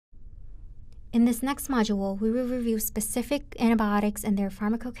In this next module, we will review specific antibiotics and their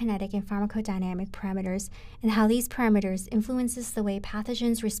pharmacokinetic and pharmacodynamic parameters, and how these parameters influences the way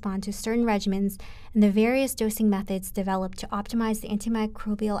pathogens respond to certain regimens and the various dosing methods developed to optimize the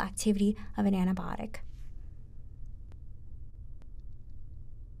antimicrobial activity of an antibiotic.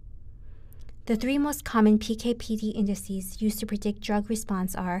 The three most common PK/PD indices used to predict drug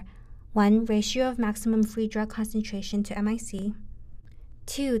response are 1. Ratio of maximum free drug concentration to MIC,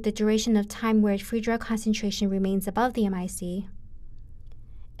 2. The duration of time where free drug concentration remains above the MIC,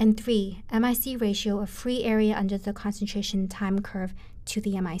 and 3. MIC ratio of free area under the concentration time curve to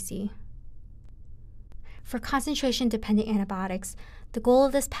the MIC. For concentration-dependent antibiotics, the goal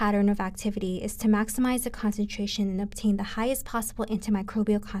of this pattern of activity is to maximize the concentration and obtain the highest possible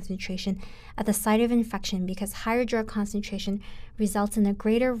antimicrobial concentration at the site of infection, because higher drug concentration results in a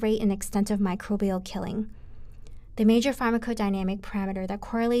greater rate and extent of microbial killing. The major pharmacodynamic parameter that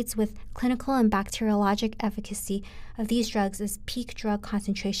correlates with clinical and bacteriologic efficacy of these drugs is peak drug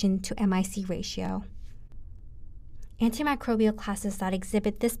concentration to MIC ratio. Antimicrobial classes that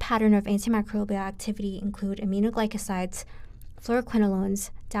exhibit this pattern of antimicrobial activity include aminoglycosides, fluoroquinolones,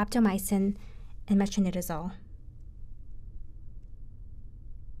 daptomycin, and metronidazole.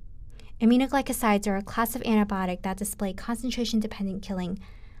 Aminoglycosides are a class of antibiotic that display concentration-dependent killing.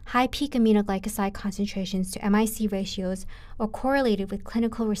 High peak aminoglycoside concentrations to MIC ratios are correlated with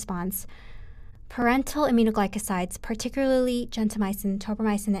clinical response. Parental aminoglycosides, particularly gentamicin,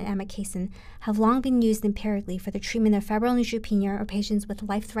 tobramycin, and amikacin, have long been used empirically for the treatment of febrile neutropenia or patients with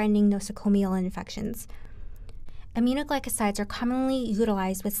life-threatening nosocomial infections. Aminoglycosides are commonly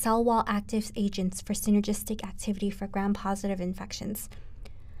utilized with cell wall active agents for synergistic activity for gram-positive infections.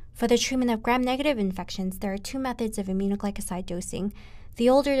 For the treatment of gram-negative infections, there are two methods of aminoglycoside dosing. The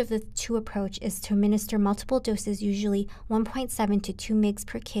older of the two approach is to administer multiple doses, usually 1.7 to 2 mg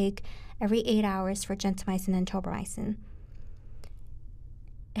per kg every 8 hours for gentamicin and tobramycin.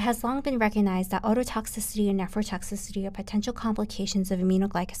 It has long been recognized that ototoxicity and nephrotoxicity are potential complications of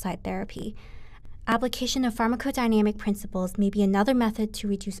aminoglycoside therapy. Application of pharmacodynamic principles may be another method to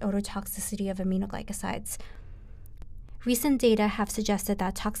reduce ototoxicity of aminoglycosides. Recent data have suggested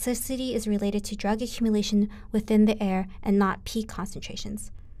that toxicity is related to drug accumulation within the air and not peak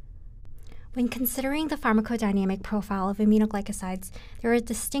concentrations. When considering the pharmacodynamic profile of aminoglycosides, there are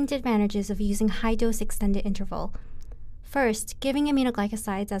distinct advantages of using high-dose extended interval. First, giving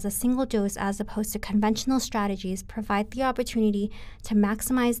aminoglycosides as a single dose as opposed to conventional strategies provide the opportunity to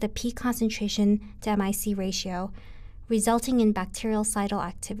maximize the peak concentration to MIC ratio, resulting in bactericidal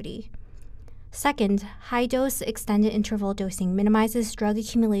activity. Second, high-dose extended interval dosing minimizes drug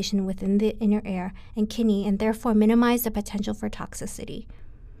accumulation within the inner air and kidney and therefore minimizes the potential for toxicity.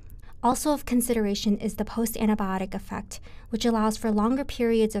 Also of consideration is the post-antibiotic effect, which allows for longer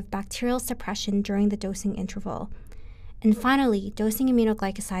periods of bacterial suppression during the dosing interval. And finally, dosing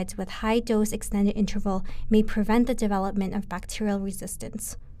aminoglycosides with high-dose extended interval may prevent the development of bacterial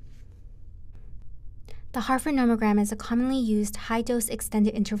resistance. The Harford nomogram is a commonly used high-dose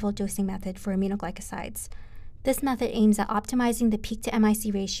extended interval dosing method for aminoglycosides. This method aims at optimizing the peak to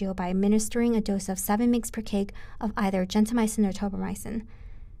MIC ratio by administering a dose of 7 mg per kg of either gentamicin or tobramycin.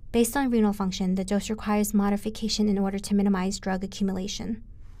 Based on renal function, the dose requires modification in order to minimize drug accumulation.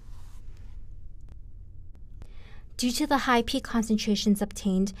 Due to the high peak concentrations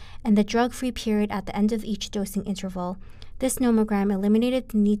obtained and the drug-free period at the end of each dosing interval, this nomogram eliminated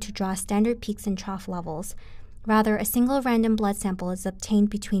the need to draw standard peaks and trough levels. Rather, a single random blood sample is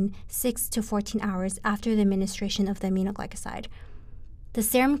obtained between 6 to 14 hours after the administration of the aminoglycoside. The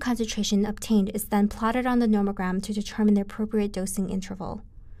serum concentration obtained is then plotted on the nomogram to determine the appropriate dosing interval.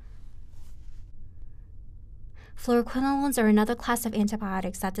 Fluoroquinolones are another class of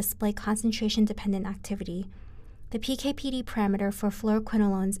antibiotics that display concentration-dependent activity. The PK/PD parameter for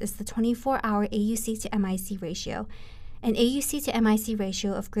fluoroquinolones is the 24-hour AUC to MIC ratio. An AUC to MIC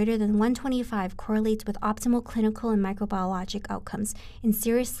ratio of greater than 125 correlates with optimal clinical and microbiologic outcomes in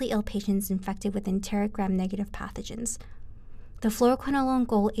seriously ill patients infected with enteric gram-negative pathogens. The fluoroquinolone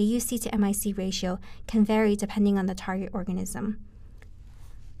goal AUC to MIC ratio can vary depending on the target organism.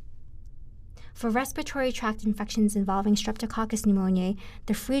 For respiratory tract infections involving Streptococcus pneumoniae,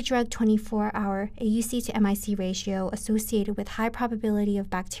 the free drug 24-hour AUC to MIC ratio associated with high probability of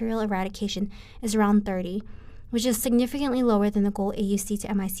bacterial eradication is around 30, which is significantly lower than the goal AUC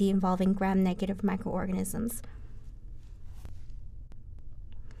to MIC involving gram-negative microorganisms.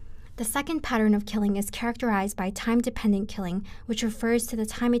 The second pattern of killing is characterized by time-dependent killing, which refers to the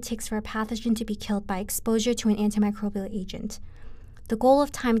time it takes for a pathogen to be killed by exposure to an antimicrobial agent. The goal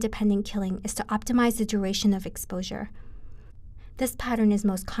of time-dependent killing is to optimize the duration of exposure. This pattern is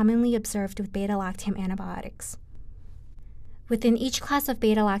most commonly observed with beta-lactam antibiotics. Within each class of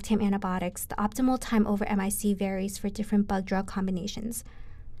beta-lactam antibiotics, the optimal time over MIC varies for different bug-drug combinations.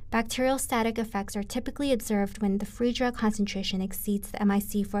 Bacterial static effects are typically observed when the free drug concentration exceeds the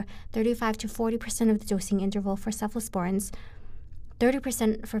MIC for 35 to 40% of the dosing interval for cephalosporins,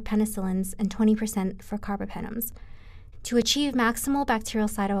 30% for penicillins, and 20% for carbapenems. To achieve maximal bacterial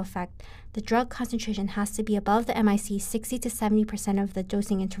cyto effect, the drug concentration has to be above the MIC 60 to 70% of the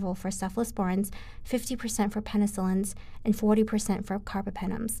dosing interval for cephalosporins, 50% for penicillins, and 40% for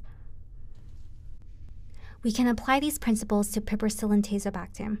carbapenems. We can apply these principles to piperacillin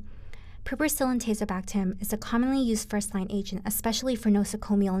tazobactam. Piperacillin tazobactam is a commonly used first-line agent, especially for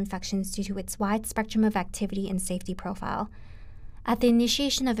nosocomial infections due to its wide spectrum of activity and safety profile. At the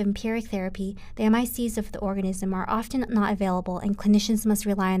initiation of empiric therapy, the MICs of the organism are often not available, and clinicians must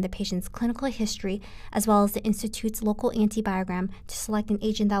rely on the patient's clinical history as well as the institute's local antibiogram to select an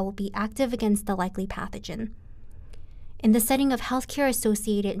agent that will be active against the likely pathogen. In the setting of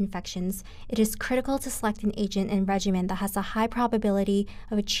healthcare-associated infections, it is critical to select an agent and regimen that has a high probability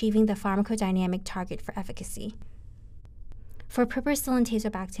of achieving the pharmacodynamic target for efficacy. For piperacillin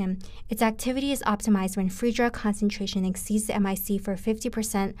tazobactam, its activity is optimized when free drug concentration exceeds the MIC for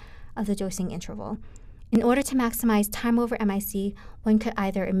 50% of the dosing interval. In order to maximize time over MIC, one could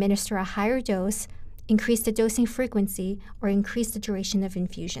either administer a higher dose, increase the dosing frequency, or increase the duration of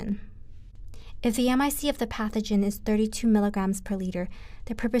infusion. If the MIC of the pathogen is 32 mg per liter,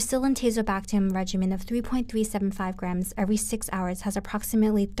 the piperacillin tazobactam regimen of 3.375 grams every 6 hours has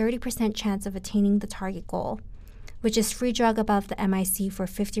approximately 30% chance of attaining the target goal, which is free drug above the MIC for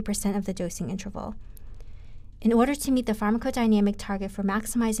 50% of the dosing interval. In order to meet the pharmacodynamic target for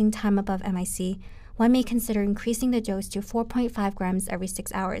maximizing time above MIC, one may consider increasing the dose to 4.5 grams every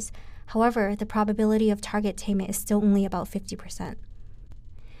 6 hours. However, the probability of target attainment is still only about 50%.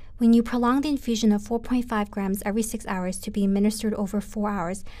 When you prolong the infusion of 4.5 grams every 6 hours to be administered over 4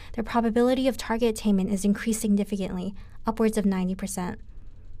 hours, the probability of target attainment is increased significantly, upwards of 90%.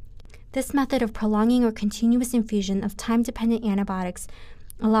 This method of prolonging or continuous infusion of time-dependent antibiotics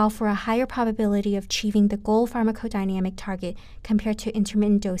allow for a higher probability of achieving the goal pharmacodynamic target compared to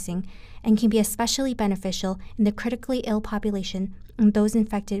intermittent dosing, and can be especially beneficial in the critically ill population and those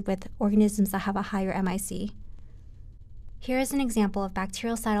infected with organisms that have a higher MIC. Here is an example of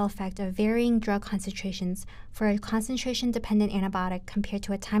bacterial cyto effect of varying drug concentrations for a concentration-dependent antibiotic compared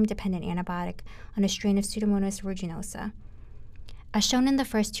to a time-dependent antibiotic on a strain of Pseudomonas aeruginosa. As shown in the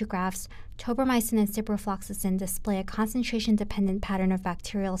first two graphs, tobramycin and ciprofloxacin display a concentration-dependent pattern of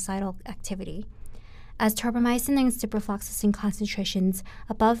bacterial cyto activity. As tobramycin and ciprofloxacin concentrations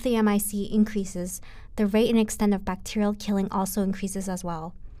above the MIC increases, the rate and extent of bacterial killing also increases as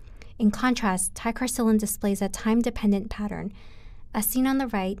well. In contrast, ticarcillin displays a time-dependent pattern. As seen on the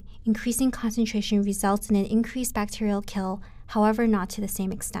right, increasing concentration results in an increased bacterial kill, however not to the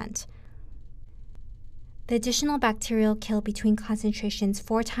same extent. The additional bacterial kill between concentrations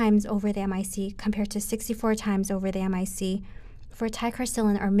 4 times over the MIC compared to 64 times over the MIC for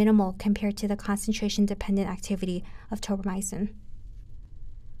ticarcillin are minimal compared to the concentration-dependent activity of tobramycin.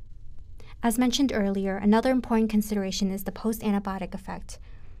 As mentioned earlier, another important consideration is the post-antibiotic effect.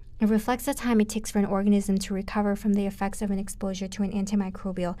 It reflects the time it takes for an organism to recover from the effects of an exposure to an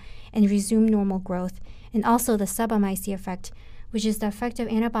antimicrobial and resume normal growth, and also the sub-MIC effect, which is the effect of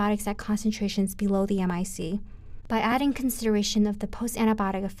antibiotics at concentrations below the MIC. By adding consideration of the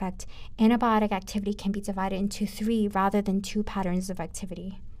post-antibiotic effect, antibiotic activity can be divided into 3 rather than 2 patterns of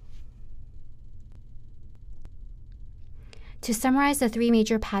activity. To summarize the 3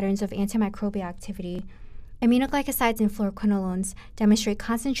 major patterns of antimicrobial activity, aminoglycosides and fluoroquinolones demonstrate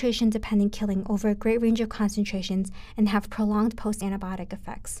concentration-dependent killing over a great range of concentrations and have prolonged post-antibiotic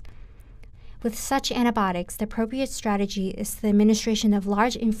effects. With such antibiotics, the appropriate strategy is the administration of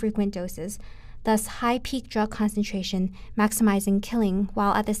large infrequent doses, thus high peak drug concentration, maximizing killing,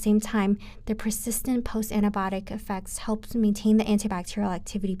 while at the same time, the persistent post-antibiotic effects help maintain the antibacterial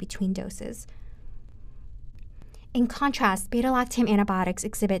activity between doses. In contrast, beta-lactam antibiotics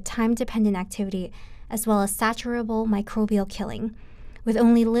exhibit time-dependent activity as well as saturable microbial killing, with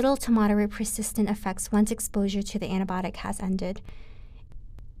only little to moderate persistent effects once exposure to the antibiotic has ended.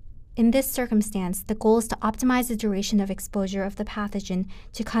 In this circumstance, the goal is to optimize the duration of exposure of the pathogen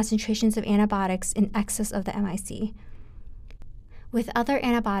to concentrations of antibiotics in excess of the MIC. With other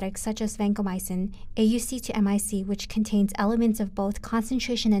antibiotics such as vancomycin, AUC to MIC, which contains elements of both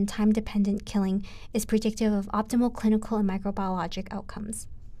concentration and time-dependent killing, is predictive of optimal clinical and microbiologic outcomes.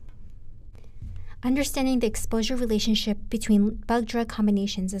 Understanding the exposure relationship between bug-drug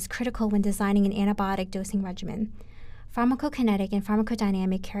combinations is critical when designing an antibiotic dosing regimen. Pharmacokinetic and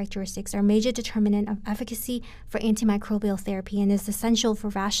pharmacodynamic characteristics are a major determinant of efficacy for antimicrobial therapy and is essential for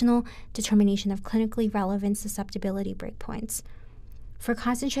rational determination of clinically relevant susceptibility breakpoints. For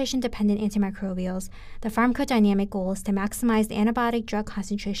concentration-dependent antimicrobials, the pharmacodynamic goal is to maximize the antibiotic drug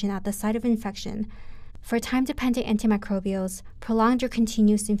concentration at the site of infection. For time-dependent antimicrobials, prolonged or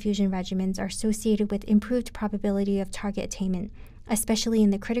continuous infusion regimens are associated with improved probability of target attainment, especially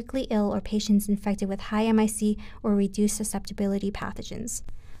in the critically ill or patients infected with high MIC or reduced susceptibility pathogens.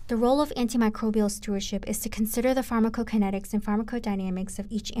 The role of antimicrobial stewardship is to consider the pharmacokinetics and pharmacodynamics of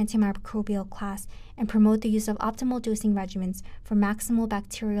each antimicrobial class and promote the use of optimal dosing regimens for maximal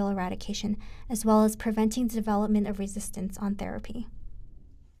bacterial eradication, as well as preventing the development of resistance on therapy.